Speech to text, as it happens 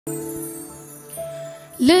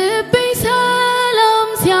ልቤ ሰላም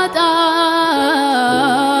ሲያጣ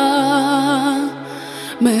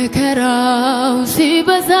መከራው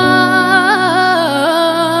ሲበዛ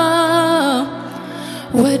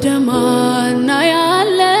ወደ ማን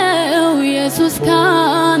ያለው ኢየሱስ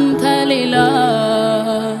ካንተ ሌላ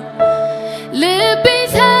ልቤ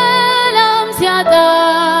ሰላም ሲያጣ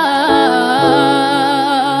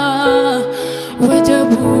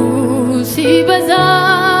ወጀቡ ሲበዛ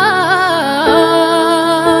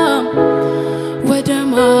ወደ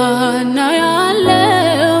ማን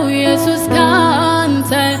ያለው ኢየሱስ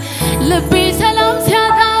ካንተ ልቤ ሰላም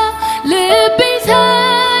ሲያጣ ልቤ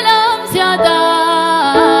ሰላም ሲያጣ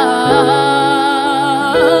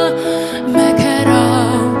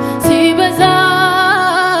መከራው ሲበዛ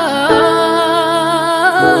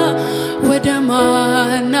ወደ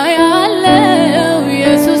ማን ያለው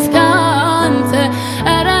ኢየሱስ ካንተ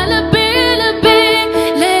ኧረ ልቤ ልቤ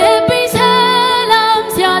ልቤ ሰላም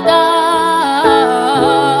ሲያጣ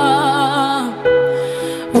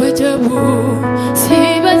ወጀቡ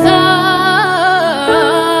ሲበዛ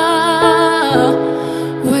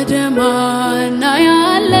ወደ ማን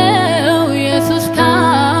ያለው ኢየሱስ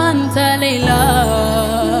ካንተ ሌላ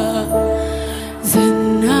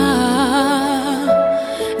ዝና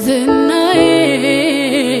ዝናዬ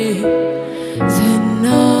ዝና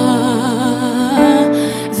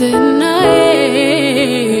ዝናዬ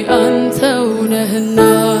አንተው ነህና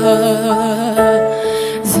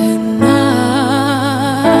ዝና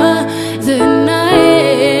ዝናዬ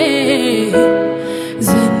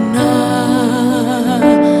ዝና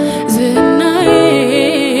ዝናዬ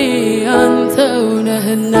አንተው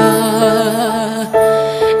ነህና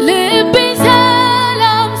ልቤ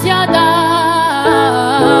ሰላም ሲያጣ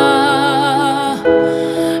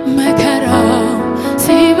መከራው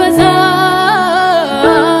ሲበዛ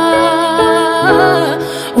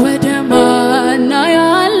ወደ ማን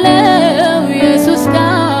ያለው ኢየሱስ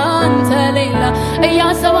ካንተ ሌላ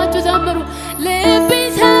እያሰባችሁ ዘምሩ ልቤ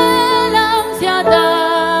ሰላም ሲያጣ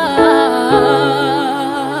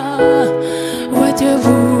ወጀቡ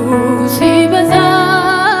ሲበዛ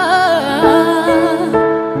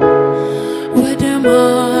ወደ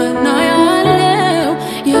ማን ያለው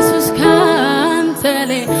ኢየሱስ ካንተ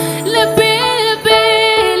ሌላ ልቤ ልቤ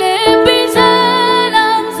ልቤ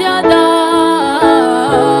ሰላም ሲያጣ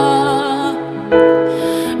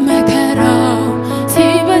መከራው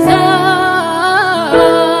ሲበዛ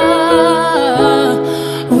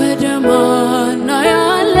ወደ ማን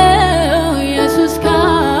ያለው ኢየሱስ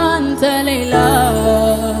ካንተ ሌላ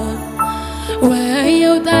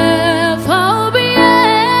ወየው ጠፋው ብዬ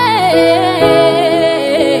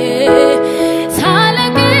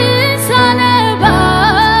ሳለቅስ ሳነባ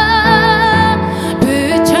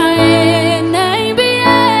ብቻዬን ነኝ ብዬ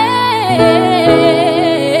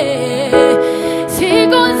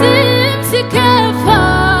ሲጎዝም ሲከፋ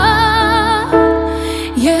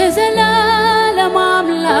የዘላለም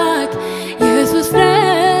አምላክ ኢየሱስ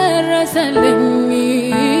ደረሰልኝ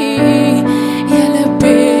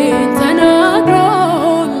የልቤን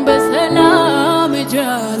ተናግሮኝ በሰላም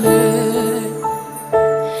ጃለ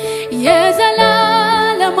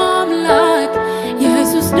የዘላለም አምላክ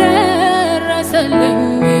ኢየሱስ ደረሰልኝ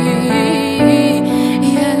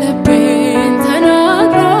የልቤን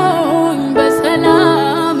ተናግሮኝ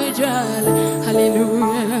በሰላም ጃለ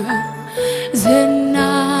ሃሌሉያ ዝና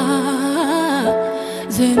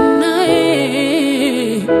ዝናዬ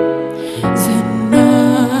ዝና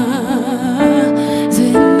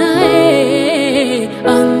ዝናዬ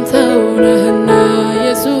አንተው ነህና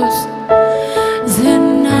ኢየሱስ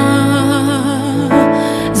ዝና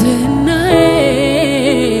ዝናዬ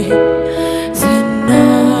ዝና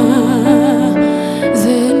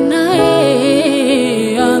ዝናዬ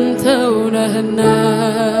አንተው ነህና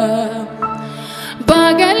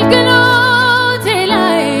በአገልግሎቴ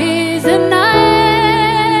ላይ ዝናዬ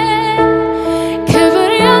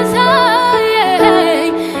ክብር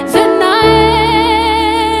ያሳየኝ ዝናዬ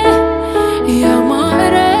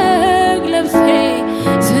የማዕረግ ልብሴ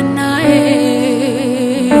ዝናዬ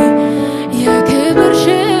የክብር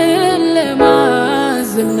ሽልማት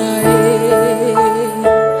ዝናዬ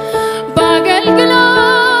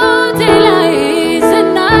በአገልግሎቴ ላይ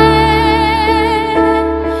ዝናዬ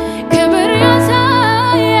ክብር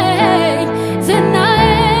ያሳየኝ ዝናዬ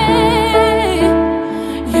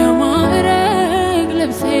የማዕረግ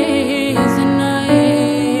ልብሴ ዝናዬ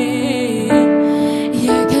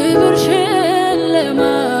የክብር ሽልማት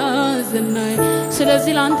ዝናዬ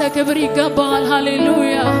ስለዚህ ላንተ ክብር ይገባል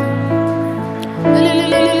ሃሌሉያ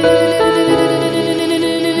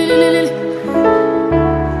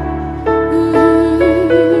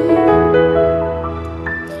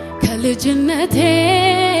ከልጅነቴ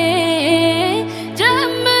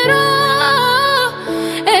ጀምሮ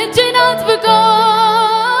እጄን አጥብቆ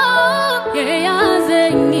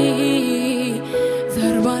የያዘኝ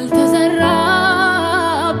ዘር ባልተዘራበት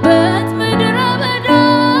ምድረ በዳ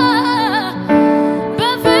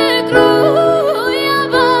በፍቅሩ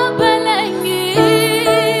ያባበለኝ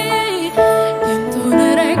ግንቱን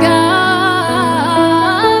ረጋግጦልኝ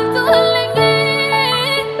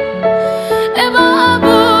እባቡ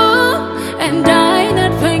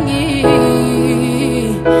እንዳይነድፈኝ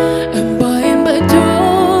እምባዬን በእጁ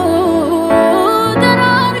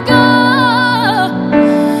ጠራርጎ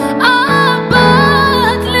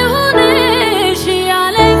አባት ልሁንሽ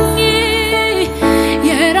ያለኝ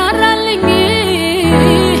የራራልኝ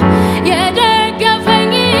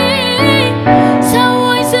የደገፈኝ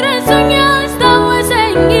ሰዎች ሲረሱኝ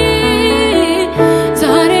ያስታወሰኝ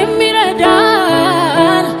ዛሬም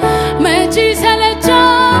ይረዳል መቼ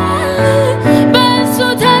ይሰለቻል በእሱ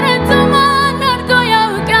ተረድቶ ማን አድርጎ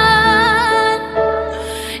ያውቃል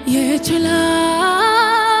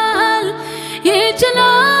ይችላል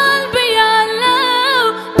ይችላል ብያለው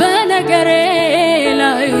በነገሬ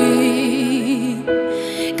ላይ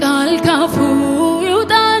ቃል ካፉ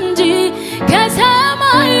ይውጣ እንጂ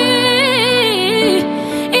ከሰማይ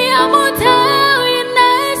የሞተው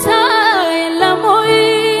ይነሳ የለም ወይ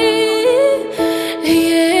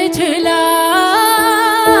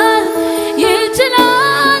ይችላል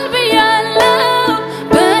ይችላል ብያለው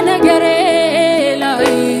በነገሬ ላይ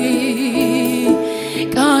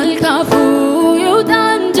ቃል ካፉ ይውጣ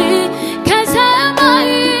እንጂ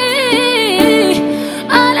ከሰማይ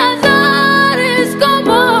አላዛርስ ቆሞ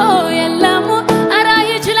የለም ኧረ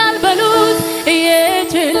ይችላል በሉት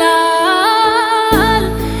ይችላል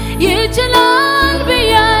ይችላል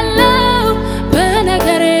ብያለው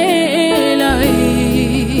በነገሬ ላይ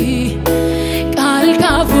ቃል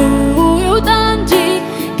ካፉ ይውጣ እንጂ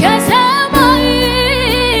ከሰማይ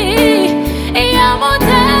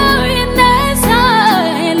የሞተው ይነሳ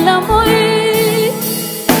የለም ወይ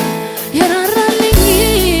የራራልኝ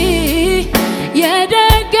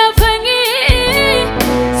የደገፈኝ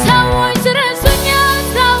ሰዎች ሲረሱኝ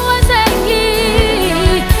ያስታወሰኝ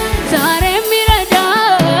ዛሬም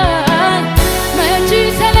ይረዳል መቼ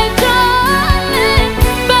ይሰለቻል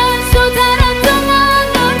በእሱ ተረድቶ ማን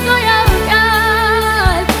አድርጎ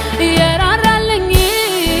ያውቃል የራራልኝ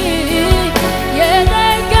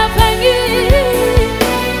የደገፈኝ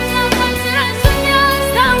ሰዎች ሲረሱኝ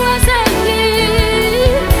ያስታወሰኝ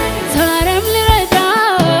ዛሬም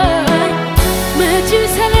ሊረዳኝ መቼ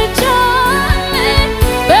ይሰለቻል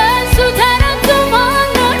በእሱ ተረድቶ ማን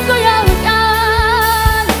አድርጎ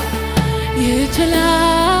ያውቃል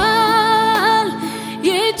ይችላል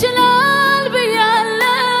ይችላል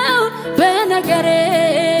ብያለው በነገሬ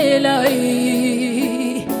ላይ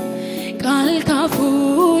ቃል ካፉ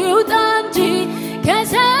ይውጣ እንጂ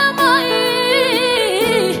ከሰማይ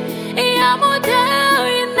የሞተው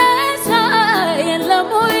ይነሳ የለም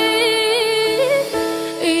ወይ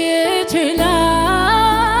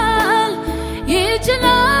ይችላል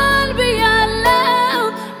ይችላል ብያለው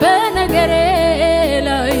በነገሬ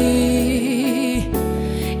ላይ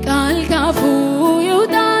ቃል ካፉ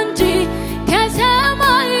ይውጣ እንጂ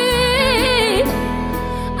ከሰማይ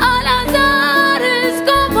አላዛርስ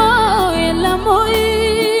ቆሞ የለም ወይ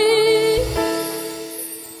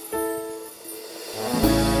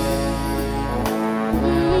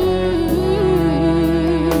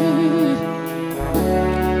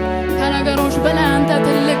ከነገሮች በላይ አንተ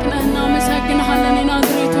ትልቅ ነህ እናመሰግንሃለን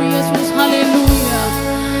የናዝሬቱ ኢየሱስ ሃሌሉያ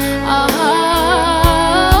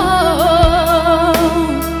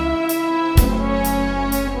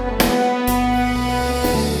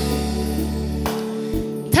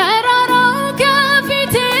ተራራው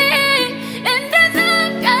ከፊቴ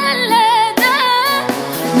እንደተቀለጠ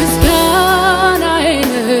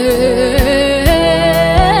ምስጋናዬን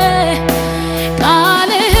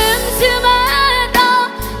ቃልህም ሲመጣ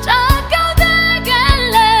ጫካው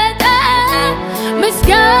ተገለጠ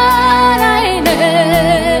ምስጋናዬን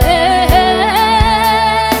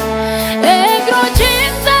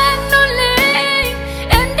እግሮቼም ጸኑልኝ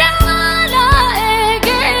እንደ መላእክት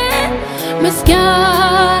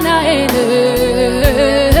ምስጋናዬን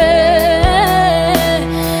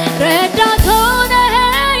ረዳት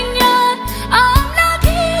ሆነኸኛል አምላኬ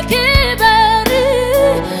ክበር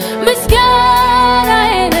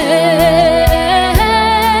ምስጋናዬን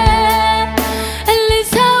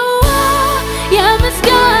ልሰዋ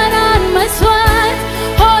የምስጋና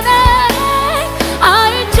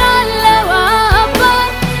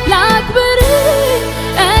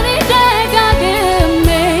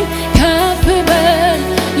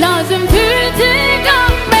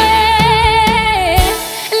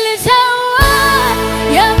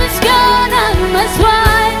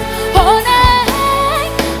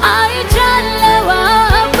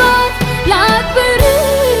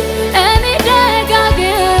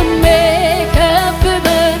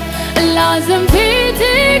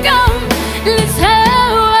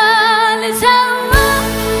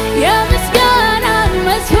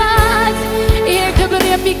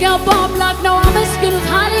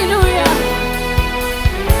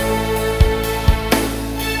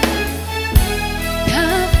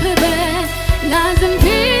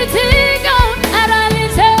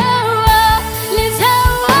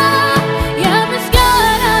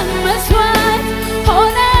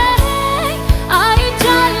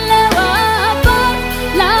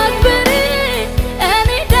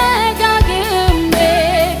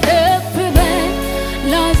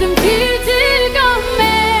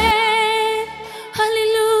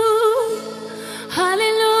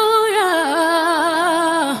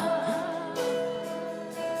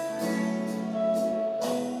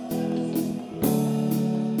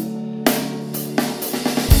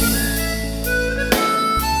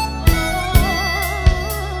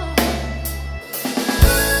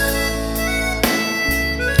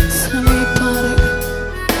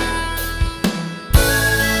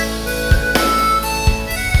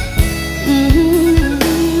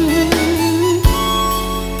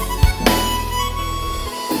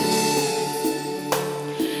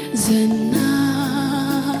ዝና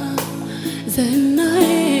ዝናዬ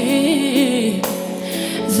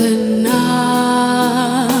ዝና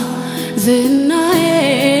ዝናዬ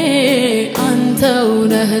አንተው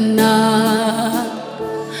ነህና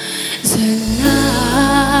ዝና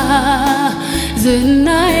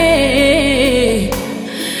ዝናዬ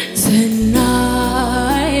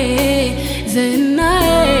ዝናዬ ዝናዬ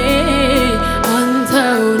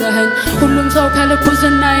አንተው ነህን ሁሉም ሰው ከልቡ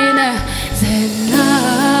ዝናዬ ነህ ዝና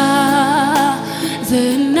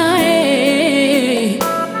ዝናዬ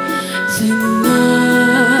ዝና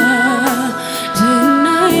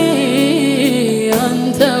ዝናዬ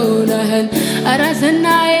አንተው ነህን ኧረ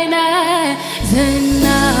ዝናዬ ነህ ዝና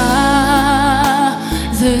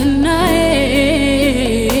ዝናዬ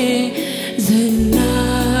ዝና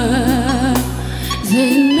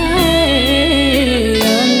ዝናዬ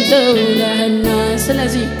አንተው ነህና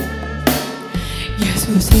ስለዚህ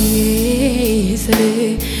ኢየሱሴ ስለ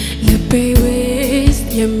ልቤ ውስጥ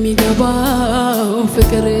የሚገባው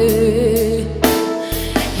ፍቅር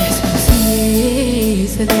ኢየሱሴ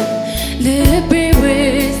ስለ ልቤ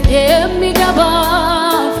ውስጥ የሚገባው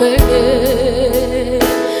ፍቅር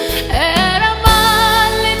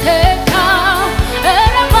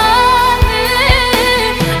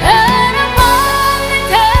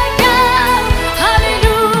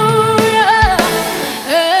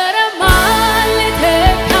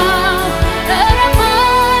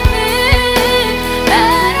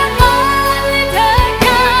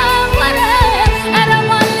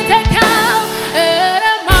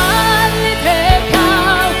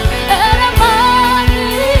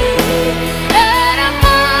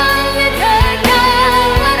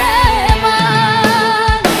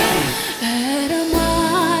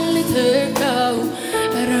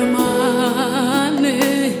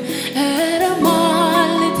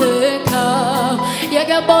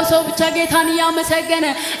ሰው ብቻ ጌታን ያመሰገነ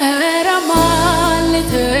ረማን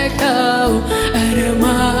ልተካው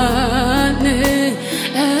ረማን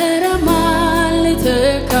ረማን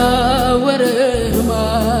ልተካው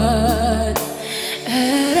ረማን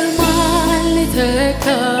ረማን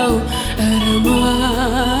ልተካው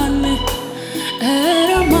ረማን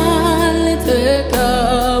ረማን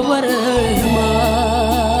ልተካው ረማን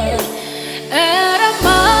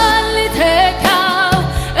ረማን ልተካው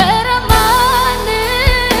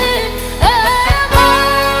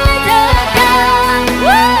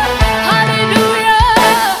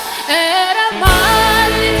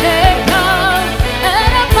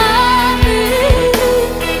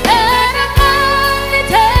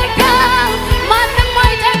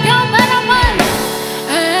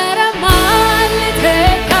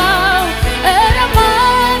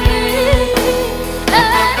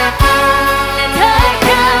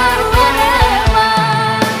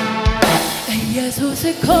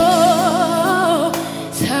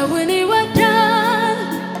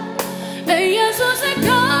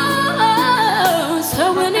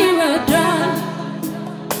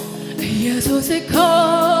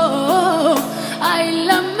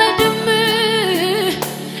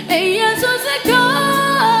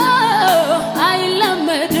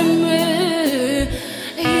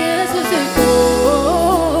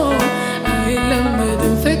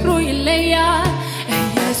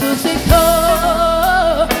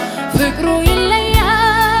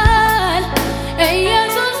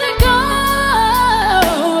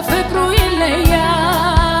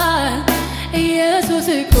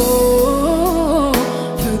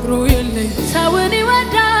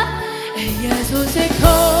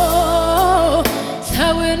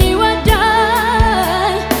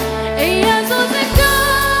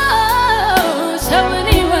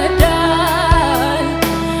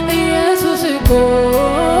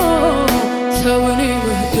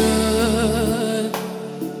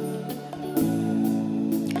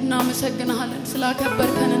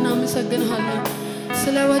ስላከበርከን እናመሰግንሃለን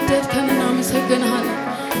ስለወደድከን እናመሰግንሃለን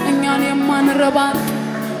እኛን የማንረባ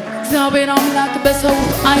እግዚአብሔር አምላክ በሰው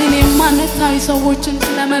አይን የማንታይ ሰዎችን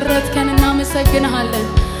ስለመረጥከን እናመሰግንሃለን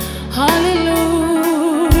ሃሌሉያ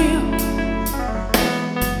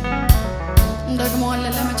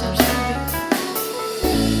እንደግመዋለን ለመጨረሻ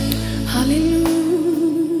ሃሌሉያ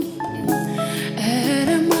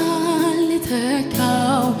ረማን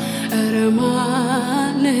ልተካው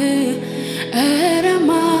ረማን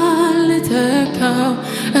ረማን ልተካው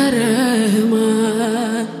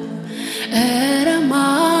ረማን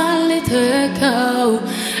ረማን ልተካው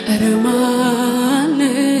ረማን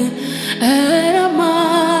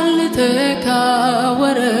ረማን ልተካው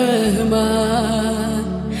ረማን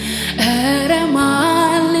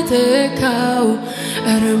ረማን ልተካው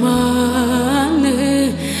ረማን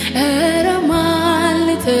ረማን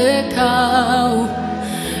ልተካው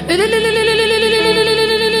ሊ